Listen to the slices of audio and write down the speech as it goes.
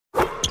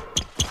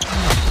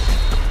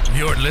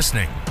You're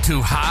listening to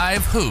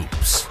Hive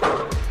Hoops,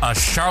 a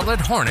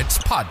Charlotte Hornets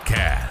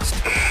podcast.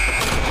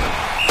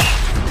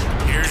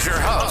 Here's your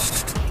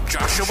host,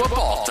 Joshua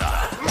Balta.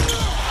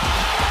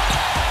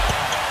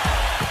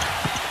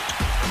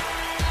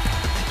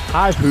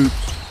 Hive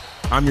Hoops,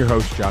 I'm your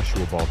host,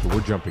 Joshua Balta.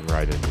 We're jumping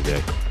right in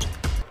today.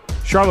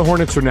 Charlotte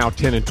Hornets are now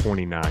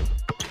 10-29.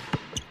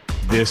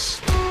 This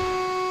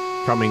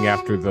coming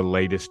after the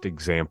latest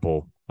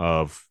example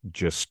of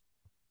just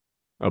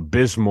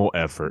abysmal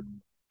effort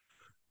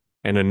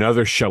and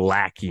another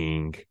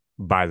shellacking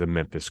by the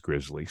Memphis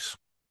Grizzlies.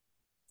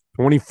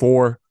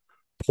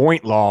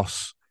 24-point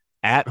loss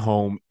at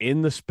home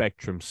in the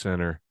Spectrum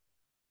Center,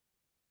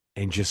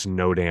 and just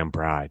no damn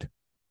pride.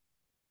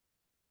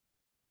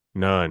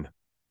 None.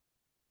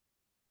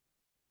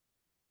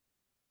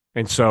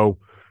 And so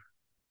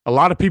a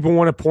lot of people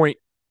want to point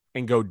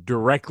and go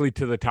directly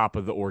to the top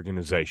of the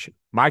organization.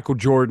 Michael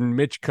Jordan,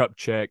 Mitch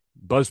Kupchak,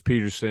 Buzz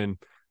Peterson,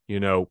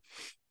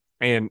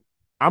 and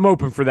I'm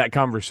open for that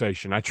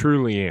conversation. I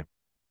truly am.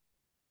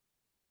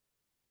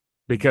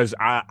 Because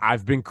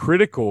I've been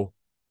critical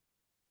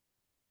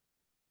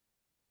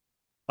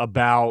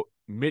about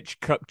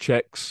Mitch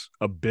Kupchak's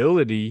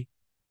ability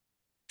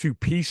to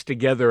piece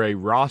together a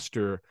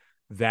roster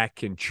that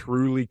can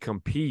truly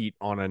compete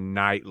on a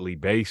nightly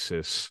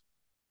basis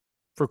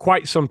for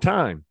quite some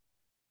time.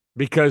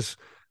 Because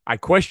I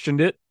questioned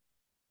it,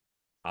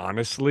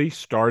 honestly,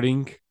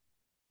 starting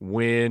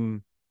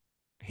when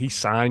he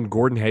signed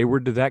Gordon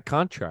Hayward to that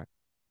contract.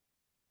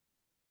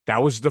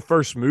 That was the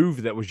first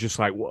move that was just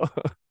like, what?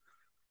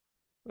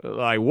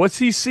 Like, what's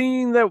he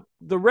seeing that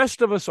the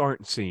rest of us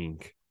aren't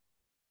seeing?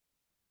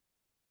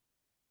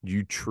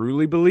 You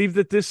truly believe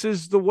that this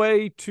is the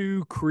way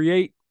to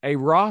create a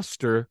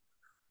roster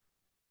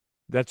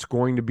that's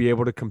going to be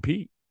able to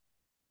compete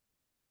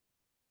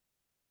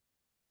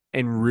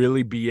and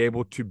really be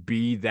able to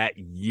be that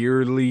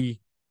yearly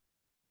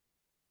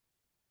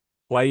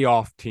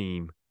playoff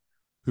team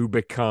who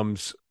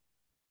becomes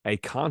a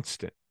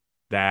constant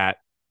that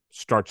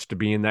starts to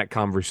be in that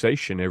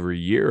conversation every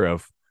year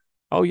of,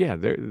 oh yeah,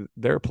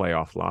 they're a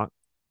playoff lot.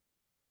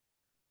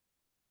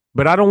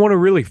 But I don't want to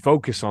really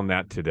focus on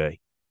that today.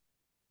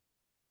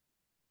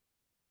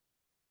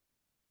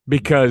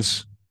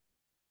 Because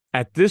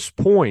at this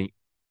point,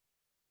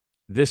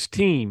 this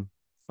team,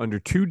 under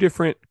two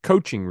different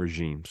coaching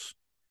regimes,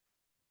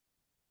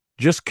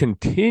 just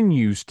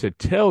continues to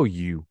tell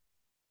you,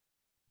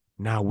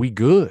 nah, we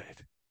good.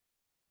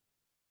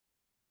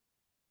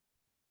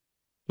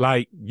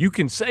 Like, you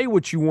can say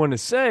what you want to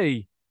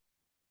say,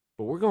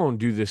 but we're going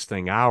to do this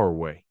thing our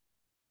way.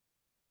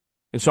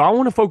 And so I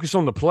want to focus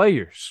on the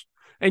players.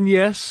 And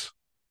yes,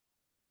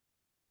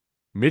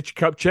 Mitch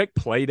Kupchak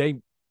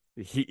played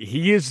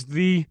he is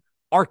the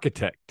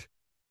architect.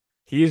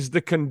 He is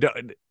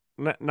the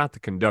not the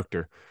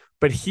conductor,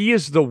 but he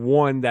is the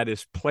one that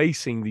is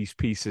placing these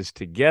pieces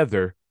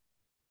together.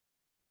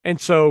 And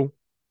so,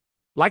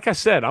 like I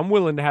said, I'm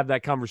willing to have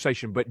that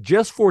conversation. But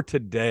just for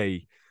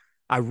today,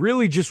 I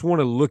really just want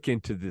to look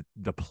into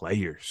the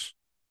players.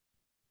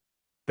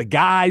 The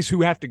guys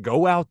who have to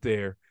go out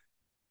there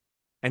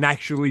and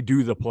actually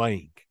do the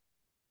playing.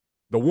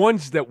 The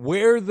ones that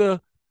wear the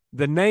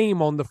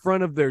name on the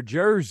front of their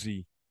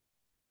jersey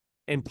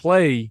and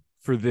play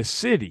for this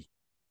city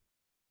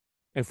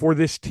and for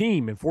this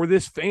team and for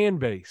this fan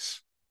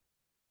base.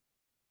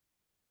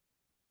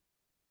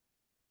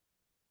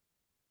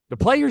 The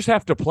players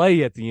have to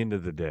play at the end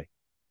of the day.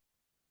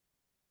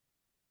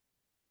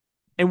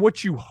 And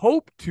what you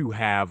hope to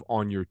have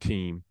on your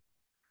team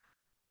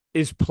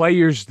is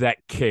players that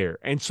care.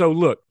 And so,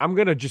 look, I'm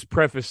going to just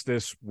preface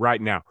this right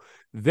now.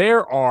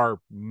 There are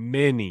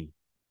many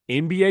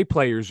NBA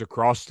players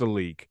across the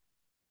league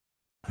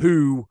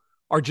who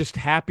are just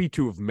happy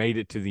to have made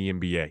it to the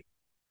NBA.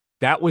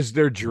 That was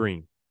their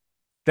dream.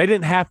 They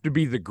didn't have to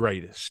be the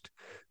greatest.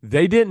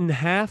 They didn't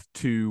have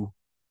to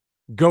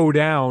go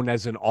down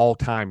as an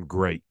all-time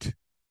great.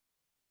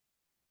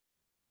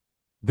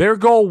 Their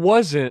goal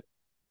wasn't,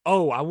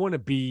 oh, I want to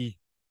be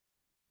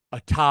a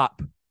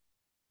top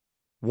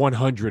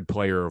 100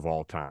 player of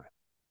all time,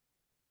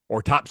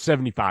 or top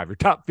 75, or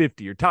top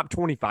 50, or top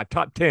 25,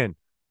 top 10,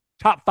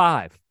 top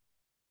 5.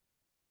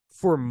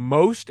 For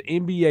most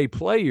NBA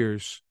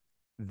players,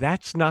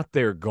 that's not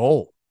their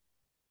goal.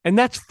 And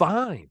that's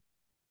fine.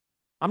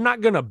 I'm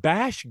not going to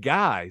bash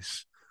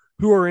guys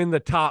who are in the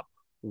top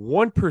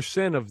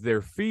 1% of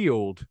their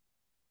field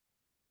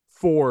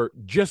for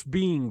just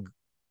being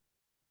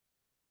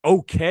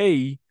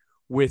okay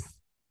with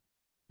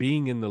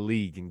being in the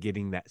league and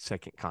getting that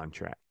second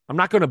contract. I'm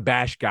not going to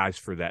bash guys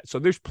for that. So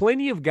there's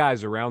plenty of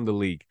guys around the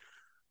league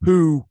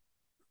who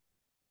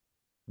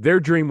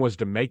their dream was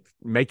to make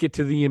it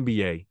to the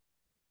NBA.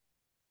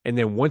 And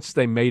then once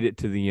they made it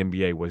to the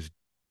NBA was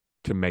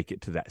to make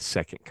it to that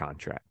second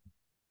contract.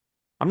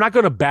 I'm not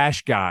going to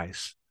bash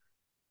guys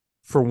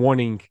for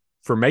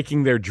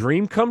making their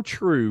dream come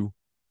true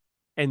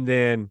and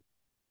then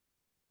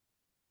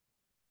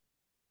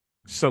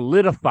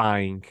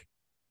solidifying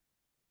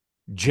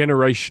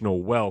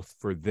generational wealth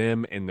for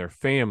them and their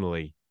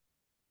family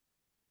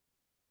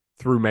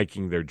through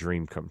making their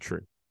dream come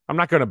true. I'm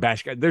not going to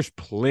bash guys. There's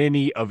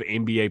plenty of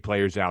NBA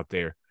players out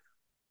there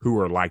who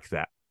are like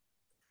that.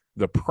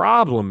 The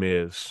problem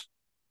is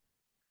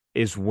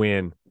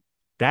when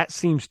that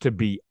seems to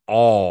be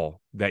all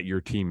that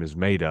your team is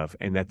made of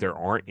and that there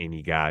aren't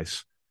any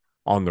guys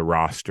on the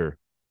roster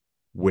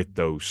with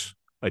those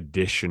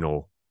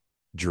additional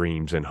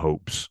dreams and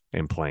hopes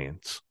and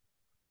plans.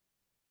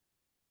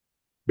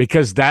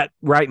 Because that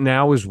right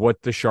now is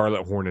what the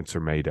Charlotte Hornets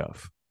are made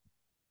of.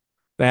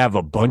 They have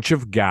a bunch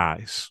of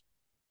guys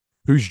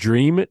whose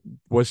dream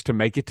was to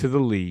make it to the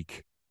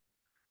league,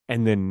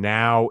 and then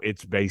now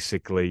it's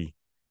basically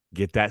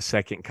get that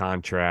second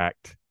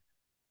contract,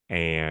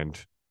 and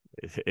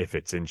if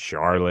it's in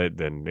Charlotte,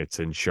 then it's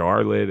in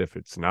Charlotte. If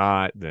it's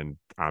not, then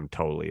I'm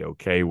totally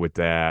okay with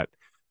that.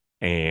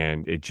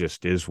 And it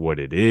just is what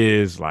it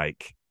is.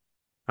 Like,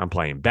 I'm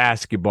playing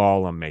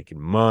basketball. I'm making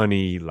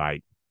money.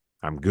 Like,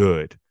 I'm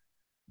good.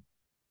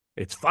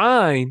 It's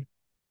fine.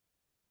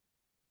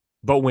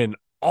 But when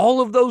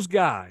all of those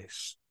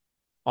guys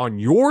on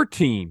your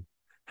team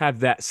have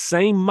that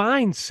same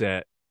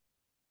mindset,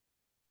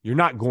 you're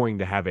not going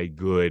to have a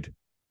good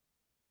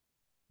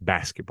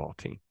basketball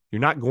team. You're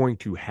not going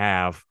to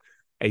have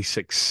a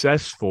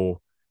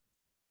successful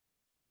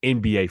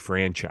NBA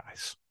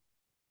franchise.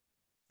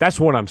 That's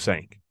what I'm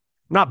saying.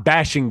 I'm not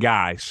bashing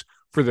guys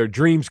for their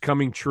dreams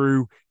coming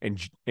true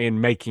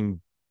and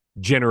making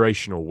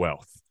generational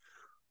wealth.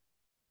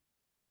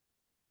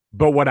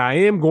 But what I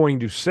am going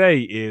to say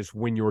is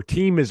when your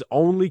team is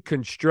only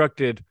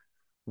constructed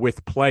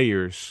with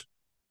players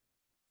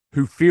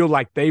who feel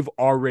like they've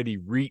already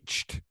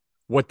reached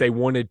what they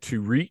wanted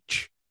to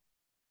reach,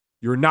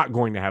 you're not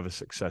going to have a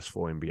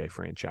successful NBA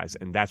franchise.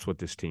 And that's what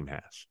this team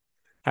has.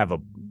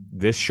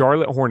 This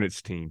Charlotte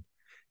Hornets team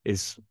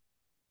is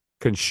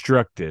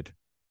constructed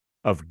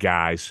of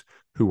guys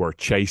who are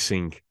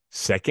chasing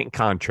second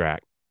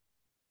contract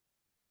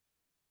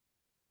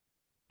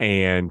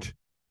and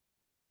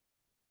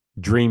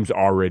dreams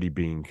already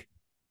being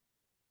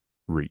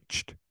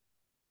reached.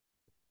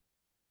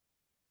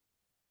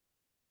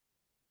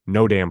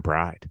 No damn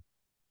pride.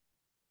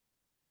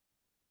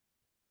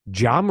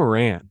 Ja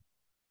Morant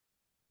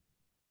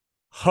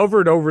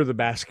hovered over the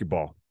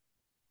basketball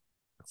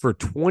for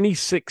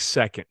 26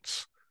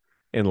 seconds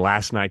in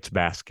last night's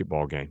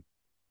basketball game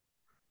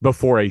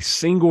before a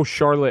single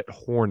Charlotte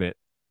Hornet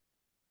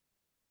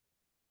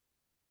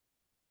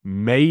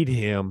made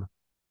him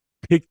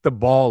pick the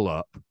ball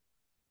up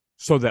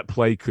so that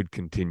play could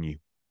continue.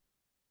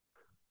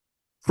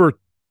 For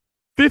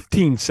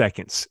 15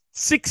 seconds,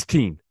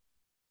 16,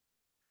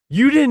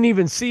 you didn't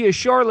even see a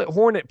Charlotte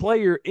Hornet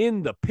player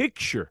in the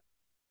picture.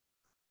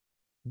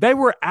 They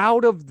were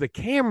out of the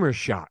camera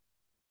shot.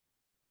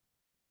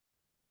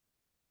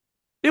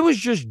 It was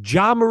just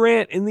Ja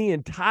Morant in the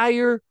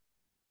entire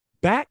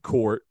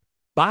backcourt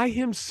by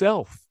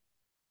himself.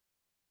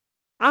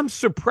 I'm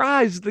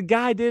surprised the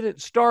guy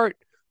didn't start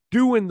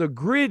doing the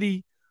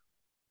gritty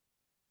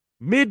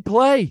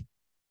mid-play,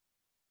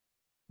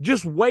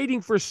 just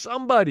waiting for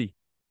somebody.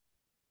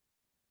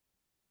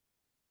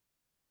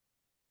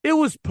 It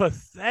was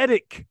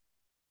pathetic.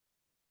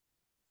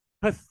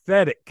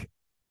 Pathetic.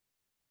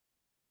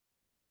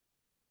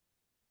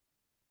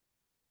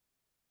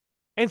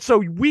 And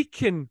so you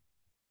can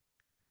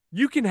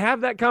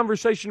have that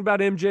conversation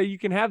about MJ. You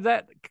can have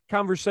that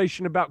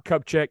conversation about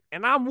Kupchak,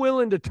 and I'm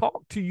willing to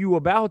talk to you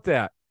about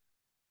that.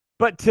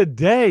 But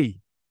today,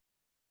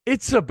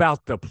 it's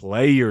about the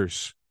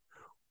players.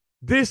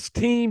 This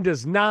team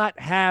does not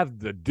have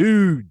the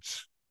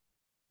dudes.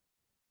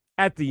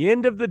 At the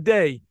end of the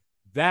day,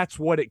 that's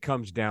what it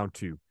comes down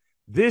to.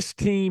 This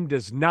team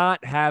does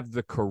not have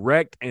the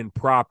correct and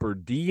proper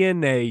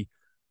DNA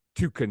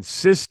to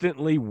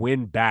consistently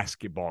win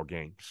basketball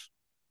games.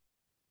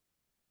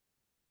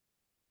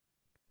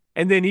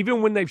 And then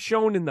even when they've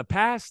shown in the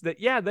past that,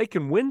 yeah, they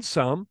can win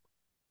some,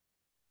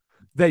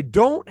 they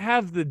don't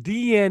have the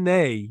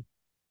DNA.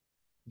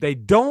 They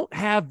don't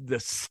have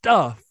the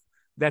stuff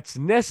that's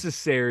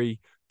necessary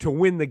to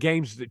win the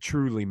games that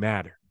truly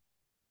matter.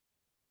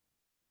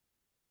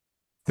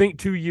 Think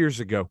 2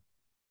 years ago.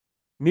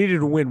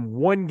 Needed to win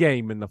one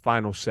game in the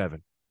final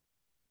 7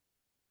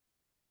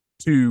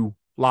 to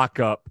lock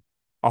up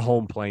a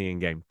home playing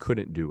game.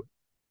 Couldn't do it.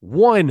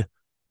 One.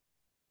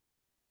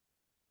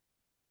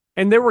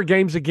 And there were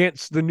games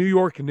against the New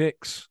York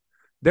Knicks.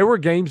 There were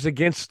games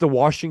against the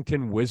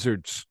Washington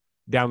Wizards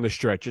down the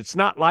stretch. It's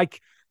not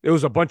like there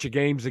was a bunch of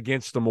games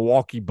against the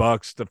Milwaukee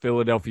Bucks, the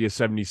Philadelphia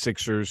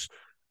 76ers,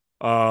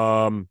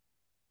 the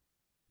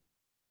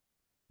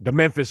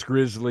Memphis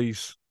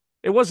Grizzlies.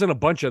 It wasn't a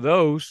bunch of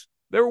those.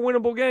 They were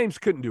winnable games.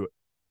 Couldn't do it.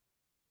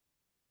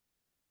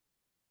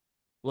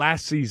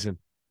 Last season,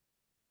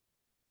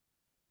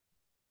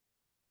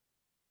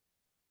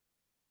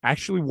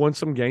 actually won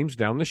some games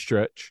down the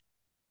stretch.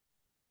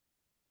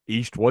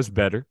 East was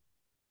better.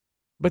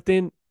 But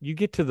then you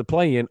get to the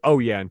play-in. Oh,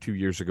 yeah, and 2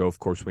 years ago, of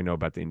course, we know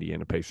about the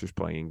Indiana Pacers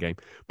play-in game.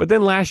 But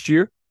then last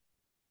year,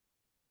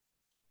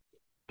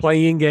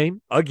 play-in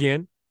game,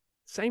 again,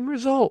 same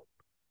result.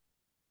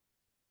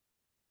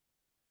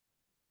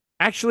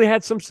 Actually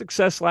had some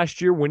success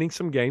last year, winning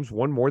some games,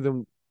 won more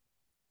than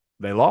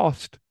they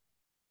lost.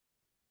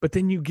 But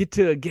then you get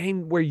to a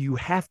game where you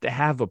have to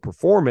have a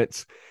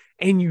performance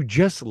and you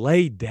just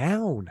lay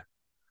down.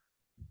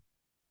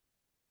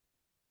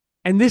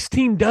 And this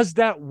team does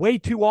that way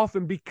too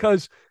often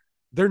because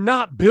they're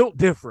not built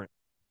different.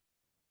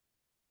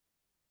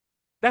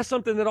 That's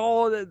something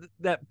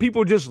that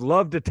people just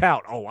love to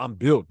tout. Oh, I'm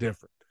built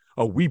different.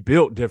 Oh, we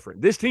built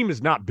different. This team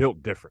is not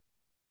built different.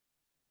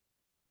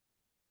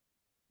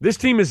 This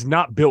team is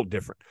not built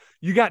different.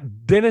 You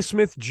got Dennis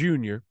Smith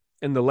Jr.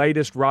 in the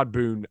latest Rod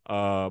Boone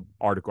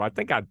article. I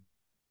think I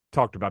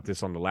talked about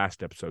this on the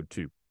last episode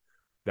too,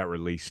 that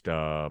released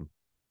on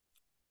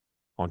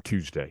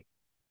Tuesday.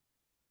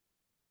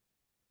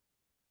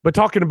 But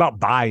talking about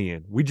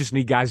buy-in, we just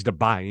need guys to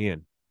buy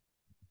in.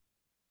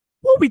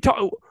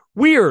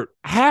 We're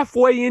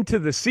halfway into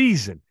the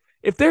season.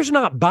 If there's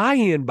not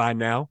buy-in by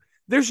now,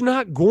 there's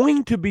not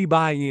going to be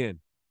buy-in.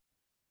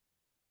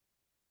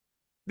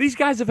 These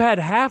guys have had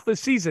half a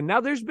season. Now,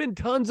 there's been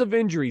tons of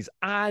injuries.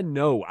 I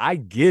know. I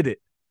get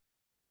it.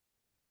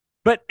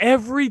 But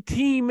every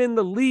team in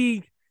the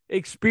league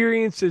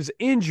experiences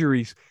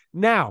injuries.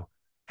 Now,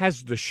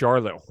 has the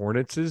Charlotte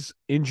Hornets'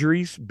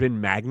 injuries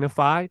been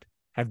magnified?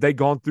 Have they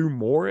gone through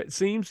more, it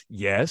seems?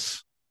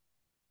 Yes.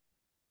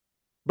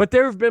 But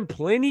there have been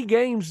plenty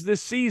games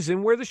this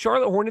season where the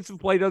Charlotte Hornets have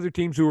played other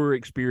teams who are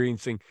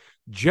experiencing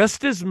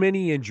just as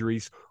many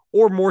injuries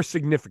or more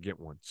significant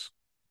ones,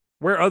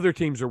 where other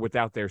teams are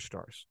without their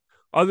stars.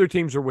 Other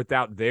teams are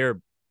without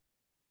their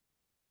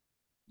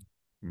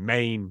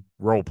main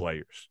role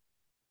players.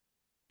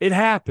 It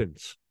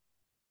happens.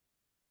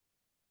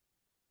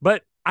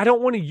 But I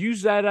don't want to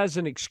use that as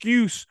an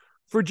excuse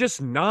for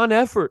just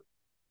non-effort.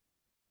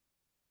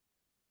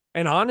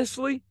 And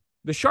honestly,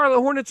 the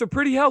Charlotte Hornets are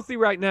pretty healthy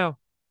right now.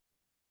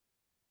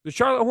 The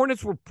Charlotte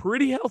Hornets were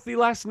pretty healthy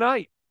last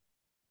night.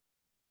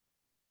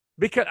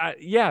 Because,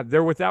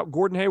 they're without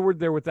Gordon Hayward.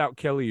 They're without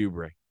Kelly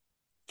Oubre.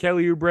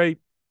 Kelly Oubre,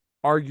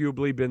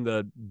 arguably been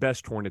the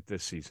best Hornet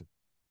this season.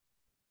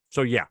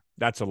 So, yeah,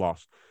 that's a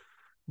loss.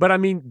 But, I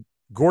mean,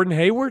 Gordon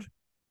Hayward,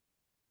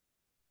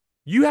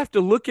 you have to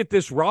look at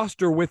this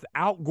roster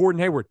without Gordon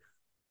Hayward.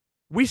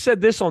 We said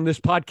this on this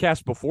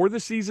podcast before the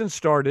season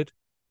started.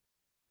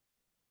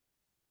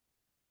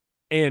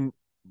 And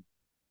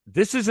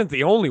this isn't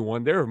the only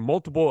one. There are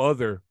multiple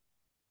other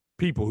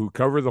people who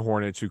cover the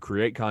Hornets, who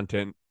create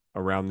content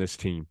around this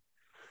team,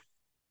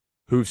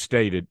 who've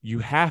stated you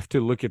have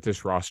to look at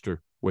this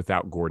roster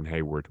without Gordon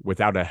Hayward,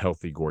 without a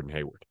healthy Gordon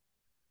Hayward.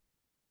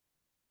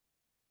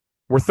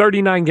 We're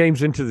 39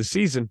 games into the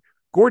season.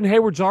 Gordon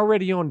Hayward's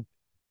already on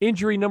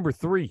injury number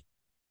 3.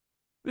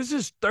 This is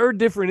his third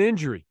different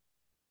injury.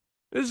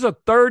 This is a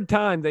third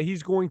time that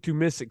he's going to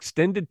miss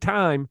extended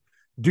time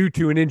due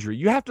to an injury.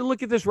 You have to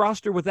look at this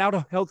roster without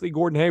a healthy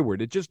Gordon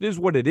Hayward. It just is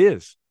what it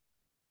is.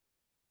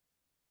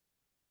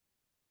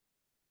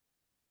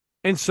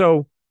 And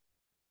so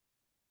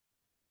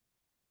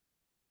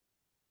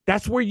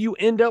that's where you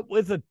end up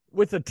with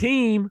a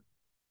team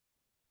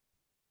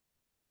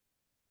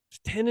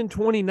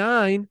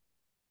 10-29.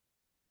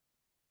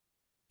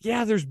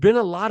 Yeah, there's been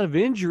a lot of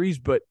injuries,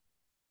 but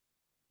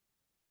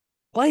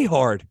play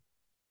hard.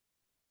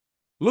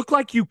 Look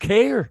like you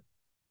care.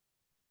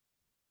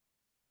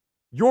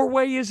 Your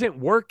way isn't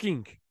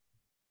working.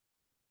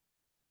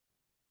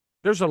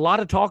 There's a lot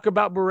of talk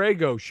about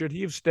Borrego. Should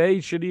he have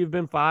stayed? Should he have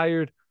been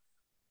fired?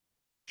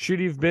 Should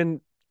he have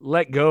been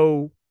let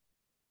go?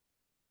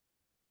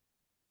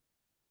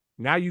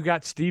 Now you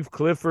got Steve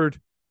Clifford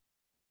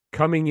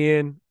coming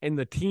in, and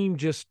the team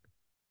just,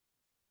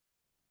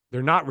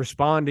 they're not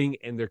responding,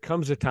 and there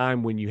comes a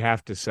time when you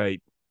have to say,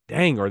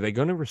 dang, are they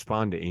going to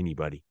respond to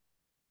anybody?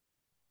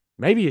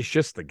 Maybe it's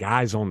just the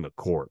guys on the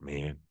court,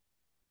 man.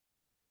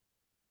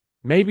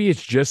 Maybe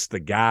it's just the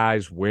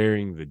guys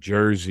wearing the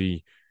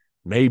jersey.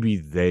 Maybe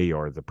they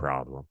are the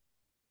problem.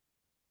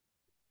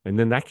 And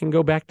then that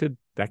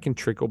can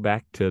trickle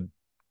back to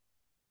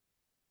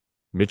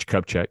Mitch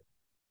Kupchak,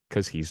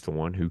 because he's the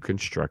one who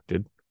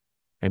constructed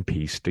and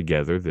pieced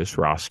together this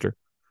roster.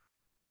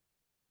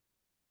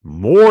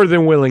 More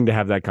than willing to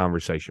have that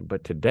conversation.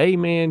 But today,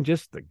 man,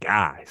 just the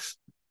guys.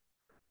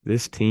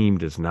 This team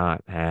does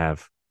not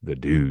have the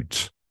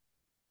dudes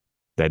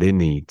that it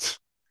needs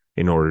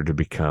in order to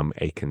become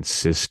a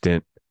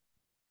consistent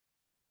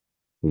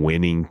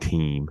winning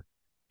team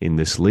in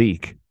this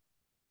league.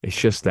 It's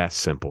just that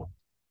simple.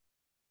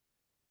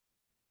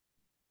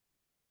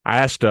 I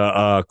asked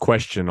a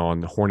question on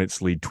the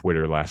Hornets League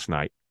Twitter last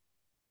night.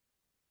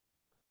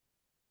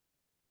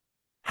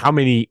 How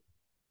many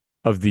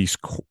of these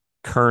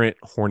current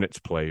Hornets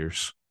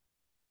players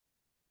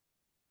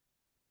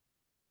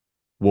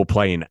will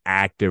play an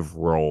active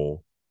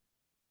role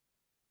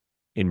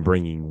in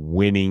bringing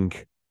winning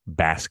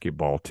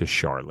basketball to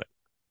Charlotte?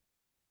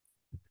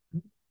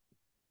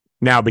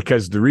 Now,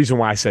 because the reason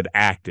why I said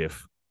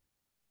active,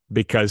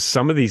 because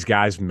some of these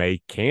guys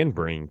can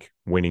bring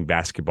winning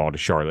basketball to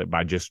Charlotte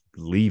by just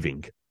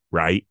leaving,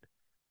 right?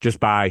 Just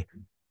by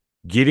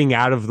getting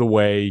out of the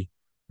way,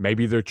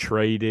 Maybe they're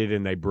traded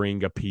and they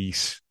bring a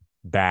piece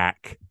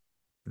back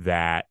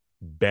that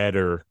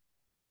better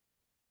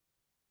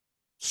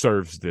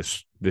serves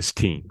this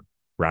team,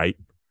 right?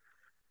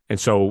 And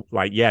so,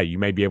 like, yeah, you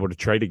may be able to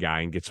trade a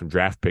guy and get some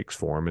draft picks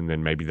for him, and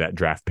then maybe that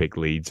draft pick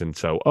leads. And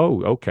so,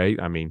 oh, okay.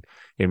 I mean,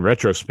 in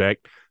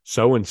retrospect,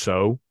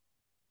 so-and-so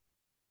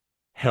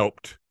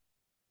helped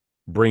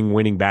bring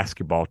winning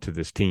basketball to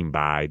this team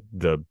by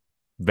the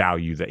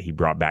value that he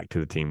brought back to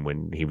the team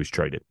when he was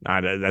traded.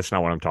 That's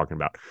not what I'm talking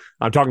about.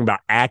 I'm talking about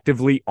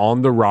actively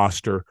on the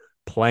roster,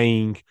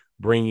 playing,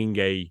 bringing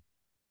a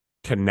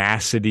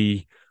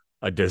tenacity,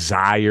 a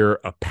desire,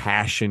 a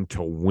passion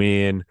to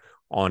win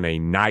on a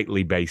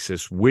nightly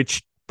basis.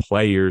 Which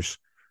players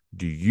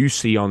do you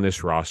see on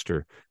this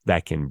roster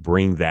that can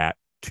bring that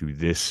to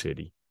this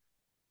city?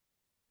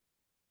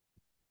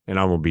 And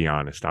I'm going to be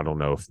honest, I don't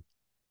know if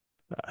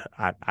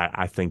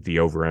I think the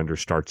over-under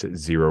starts at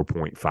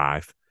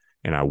 0.5,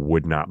 and I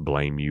would not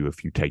blame you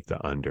if you take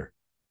the under.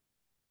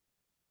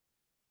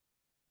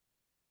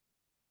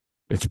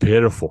 It's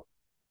pitiful.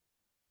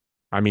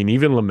 I mean,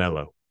 even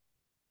LaMelo.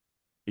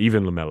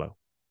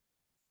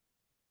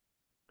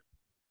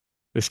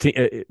 This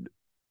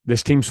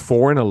team's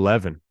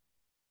 4-11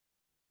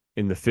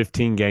 in the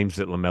 15 games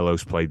that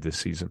LaMelo's played this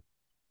season.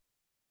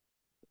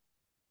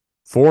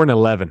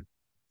 4-11.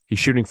 He's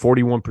shooting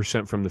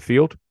 41% from the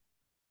field.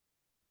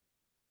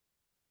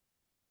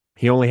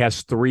 He only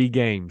has 3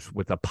 games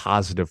with a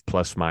positive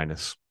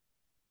plus-minus.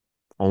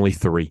 Only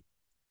 3.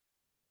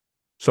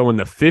 So in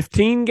the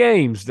 15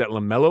 games that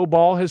LaMelo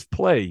Ball has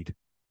played,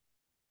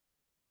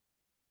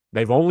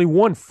 they've only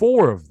won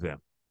 4 of them.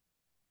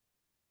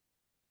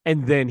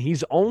 And then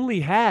he's only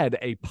had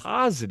a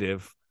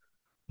positive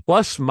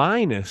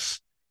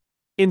plus-minus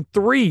in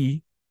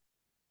 3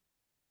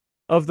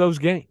 of those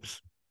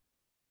games.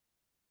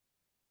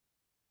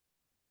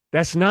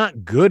 That's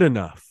not good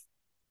enough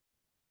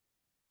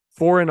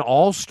for an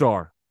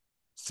all-star.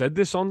 Said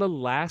this on the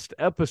last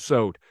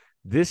episode.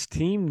 This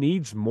team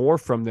needs more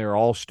from their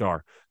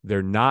all-star.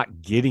 They're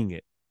not getting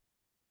it.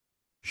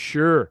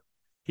 Sure,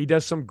 he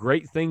does some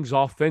great things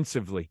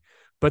offensively,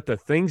 but the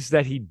things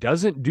that he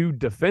doesn't do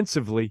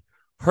defensively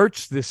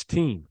hurts this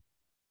team.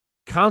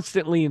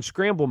 Constantly in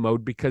scramble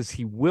mode because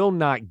he will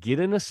not get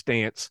in a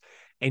stance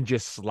and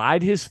just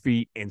slide his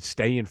feet and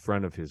stay in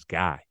front of his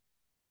guy.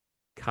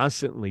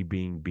 Constantly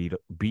being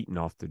beaten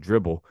off the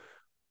dribble,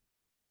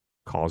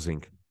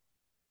 causing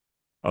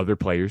other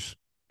players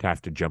to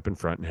have to jump in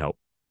front and help,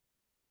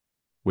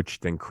 which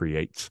then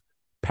creates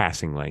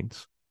passing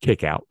lanes,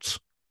 kickouts,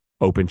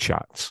 open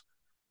shots,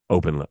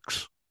 open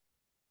looks.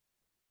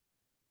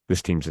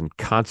 This team's in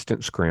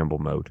constant scramble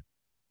mode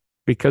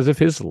because of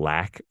his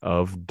lack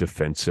of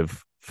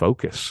defensive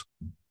focus.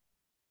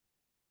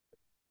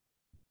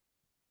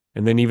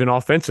 And then even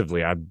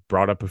offensively, I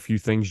brought up a few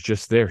things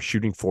just there,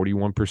 shooting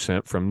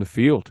 41% from the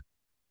field.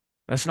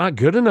 That's not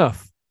good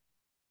enough,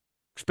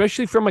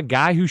 especially from a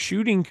guy who's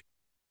shooting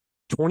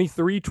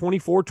 23,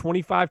 24,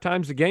 25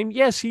 times a game.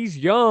 Yes, he's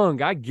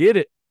young. I get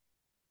it.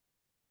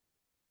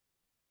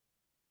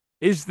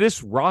 Is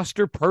this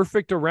roster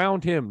perfect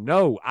around him?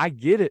 No, I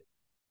get it.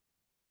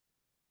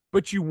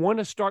 But you want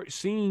to start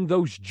seeing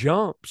those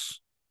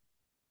jumps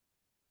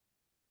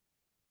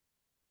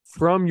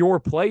from your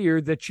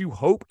player that you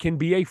hope can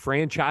be a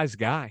franchise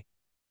guy.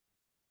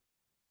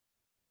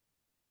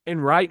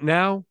 And right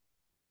now,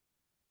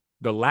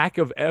 the lack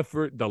of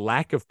effort, the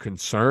lack of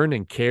concern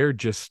and care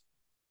just,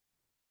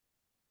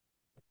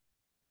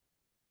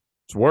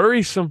 it's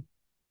worrisome.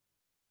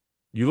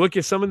 You look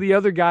at some of the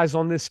other guys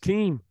on this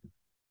team.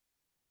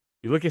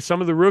 You look at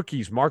some of the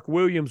rookies. Mark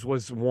Williams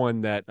was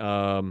one that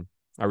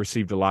I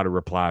received a lot of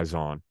replies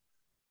on.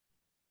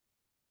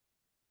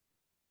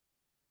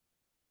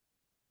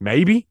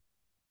 Maybe.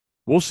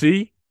 We'll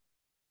see.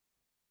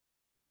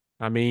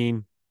 I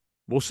mean,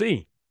 we'll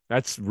see.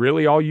 That's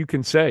really all you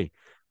can say.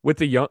 With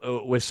the young,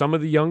 with some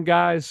of the young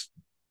guys,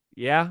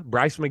 yeah,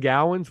 Bryce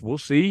McGowan's, we'll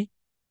see.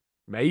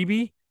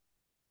 Maybe.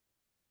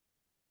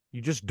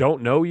 You just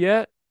don't know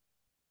yet.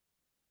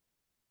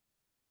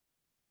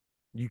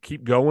 You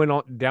keep going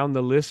on down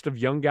the list of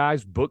young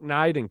guys, Book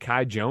Knight and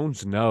Kai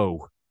Jones.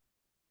 No.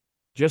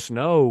 Just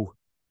no.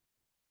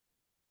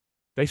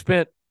 They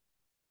spent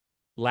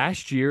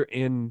last year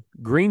in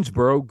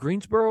Greensboro.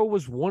 Greensboro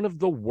was one of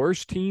the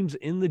worst teams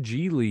in the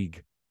G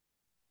League.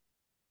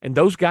 And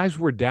those guys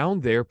were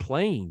down there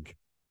playing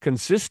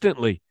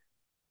consistently.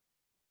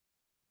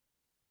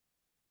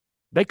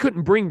 They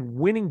couldn't bring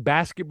winning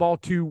basketball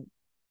to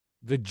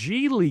the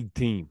G League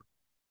team.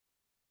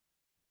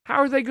 How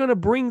are they going to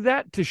bring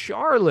that to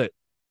Charlotte?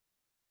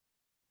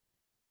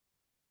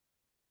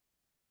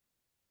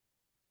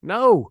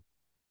 No.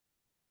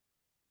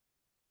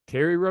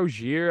 Terry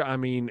Rozier, I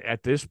mean,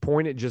 at this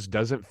point, it just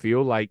doesn't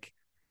feel like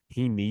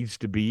he needs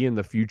to be in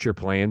the future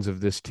plans of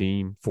this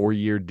team.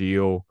 4-year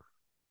deal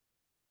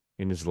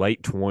in his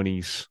late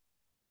 20s.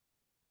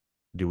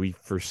 Do we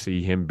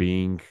foresee him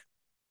being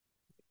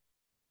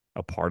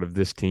a part of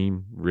this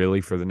team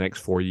really for the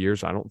next 4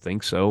 years? I don't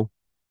think so.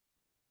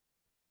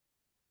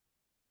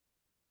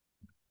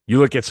 You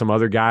look at some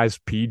other guys,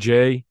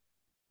 PJ,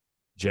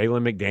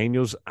 Jalen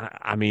McDaniels.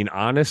 I mean,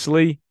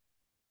 honestly,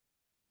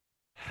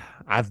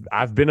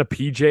 I've been a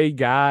PJ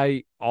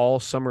guy all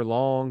summer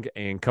long,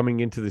 and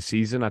coming into the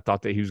season, I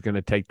thought that he was going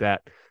to take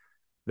that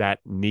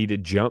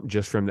needed jump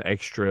just from the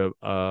extra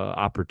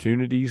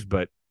opportunities,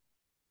 but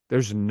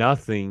there's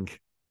nothing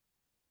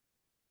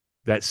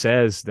that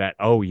says that,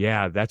 oh,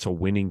 yeah, that's a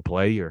winning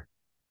player.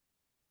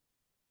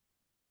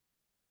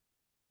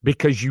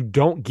 Because you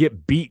don't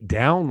get beat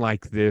down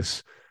like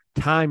this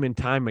time and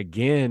time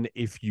again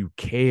if you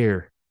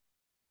care.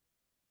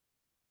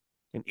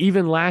 And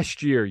even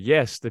last year,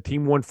 yes, the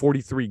team won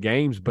 43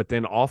 games, but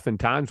then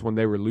oftentimes when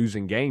they were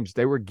losing games,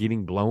 they were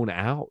getting blown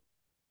out.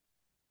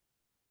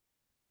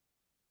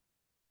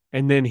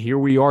 And then here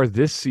we are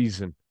this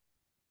season.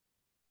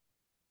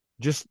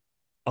 Just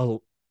a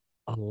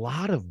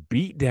lot of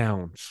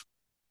beatdowns.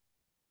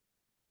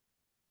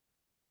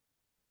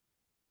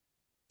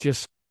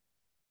 Just,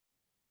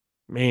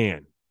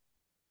 man,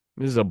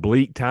 this is a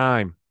bleak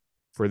time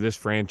for this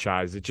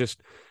franchise.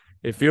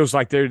 It feels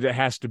like there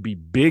has to be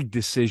big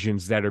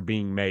decisions that are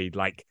being made.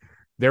 Like,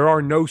 there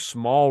are no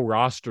small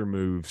roster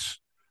moves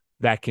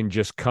that can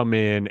just come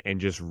in and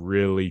just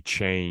really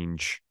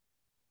change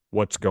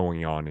what's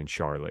going on in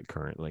Charlotte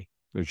currently.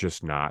 There's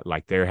just not.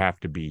 Like,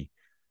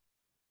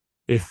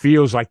 it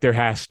feels like there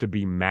has to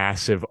be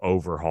massive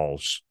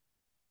overhauls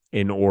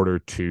in order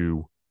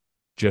to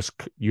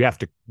you have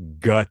to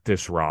gut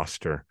this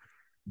roster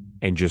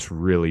and just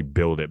really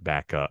build it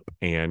back up.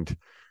 And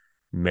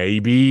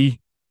maybe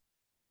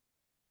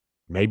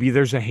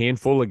there's a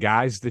handful of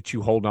guys that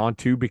you hold on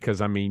to,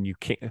 because, I mean, you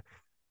can't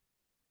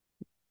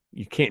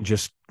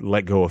just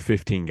let go of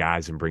 15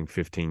 guys and bring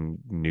 15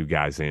 new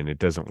guys in. It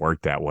doesn't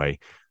work that way.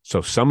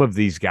 So some of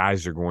these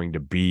guys are going to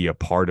be a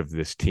part of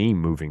this team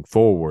moving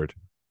forward.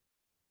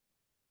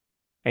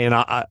 And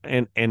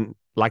and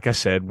like I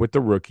said, with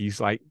the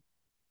rookies, like,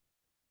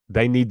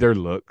 they need their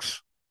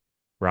looks,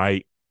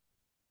 right?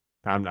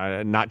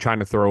 I'm not trying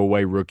to throw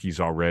away rookies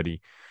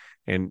already.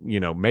 And,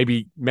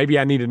 maybe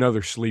I need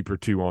another sleep or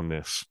two on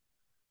this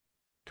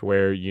to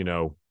where,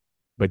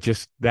 but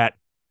just that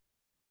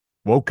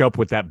woke up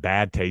with that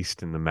bad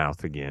taste in the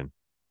mouth again.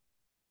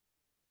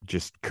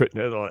 Just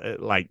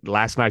couldn't, like,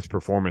 last night's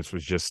performance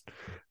was just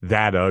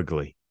that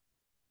ugly,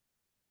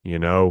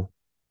 and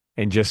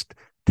just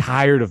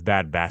tired of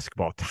bad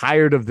basketball,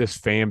 tired of this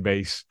fan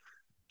base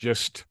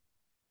just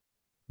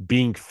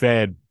being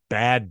fed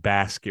bad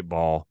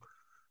basketball.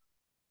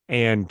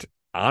 And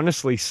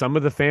honestly, some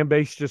of the fan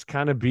base just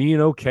kind of being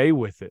okay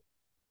with it.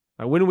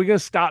 Like, when are we going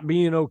to stop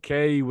being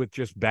okay with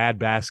just bad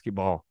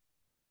basketball?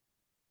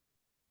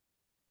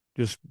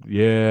 Just,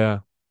 yeah.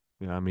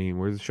 I mean,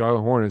 we're the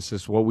Charlotte Hornets.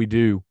 This is what we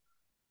do.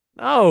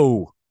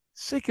 No.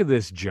 Sick of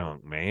this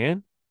junk,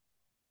 man.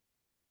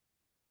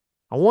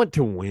 I want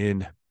to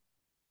win.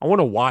 I want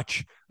to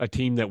watch a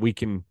team that we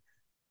can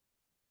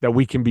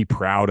be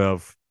proud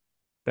of,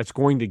 that's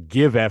going to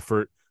give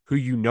effort, who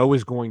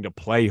is going to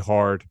play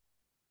hard,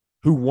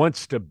 who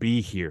wants to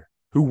be here,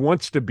 who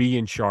wants to be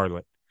in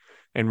Charlotte.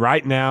 And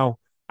right now,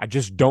 I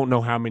just don't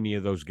know how many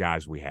of those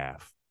guys we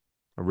have.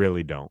 I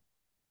really don't.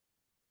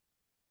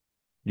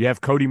 You have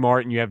Cody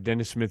Martin, you have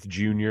Dennis Smith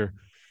Jr.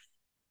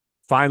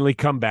 finally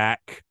come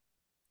back.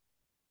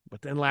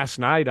 But then last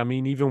night, I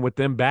mean, even with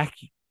them back,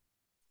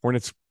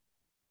 Hornets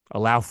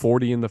allow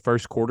 40 in the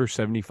first quarter,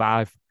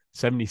 75,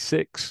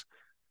 76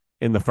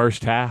 in the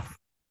first half.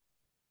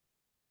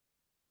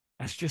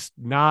 That's just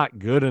not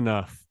good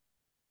enough.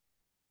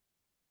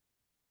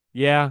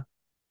 Yeah,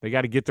 they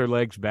got to get their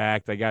legs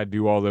back. They got to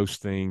do all those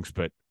things.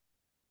 But,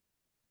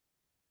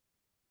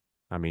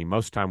 I mean,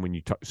 most of the time when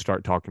you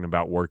start talking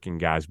about working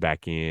guys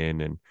back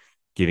in and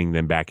getting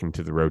them back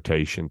into the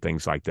rotation,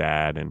 things like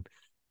that, and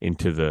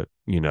into the,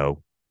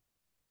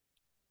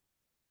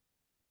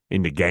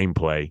 into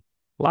gameplay,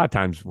 a lot of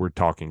times we're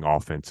talking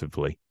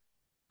offensively.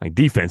 Like,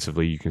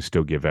 defensively, you can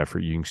still give effort.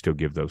 You can still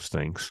give those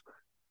things.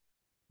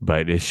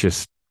 But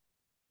it's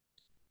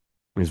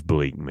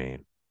bleak,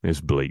 man.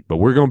 It's bleak. But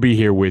we're going to be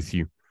here with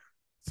you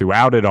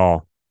throughout it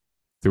all,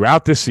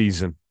 throughout the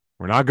season.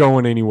 We're not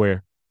going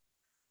anywhere.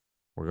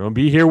 We're going to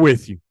be here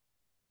with you.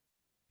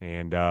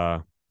 And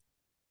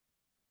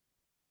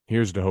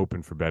here's to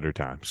hoping for better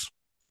times.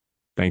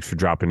 Thanks for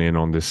dropping in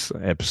on this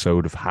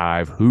episode of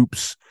Hive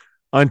Hoops.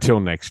 Until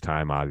next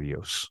time,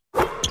 adios.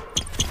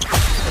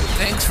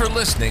 Thanks for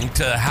listening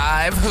to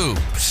Hive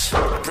Hoops,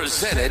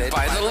 presented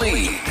by The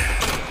Lead.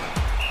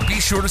 Be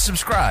sure to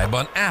subscribe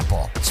on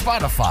Apple,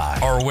 Spotify,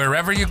 or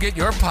wherever you get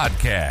your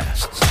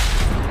podcasts.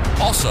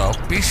 Also,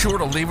 be sure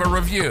to leave a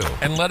review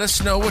and let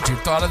us know what you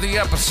thought of the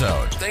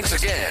episode. Thanks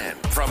again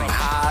from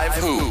Hive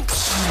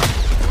Hoops.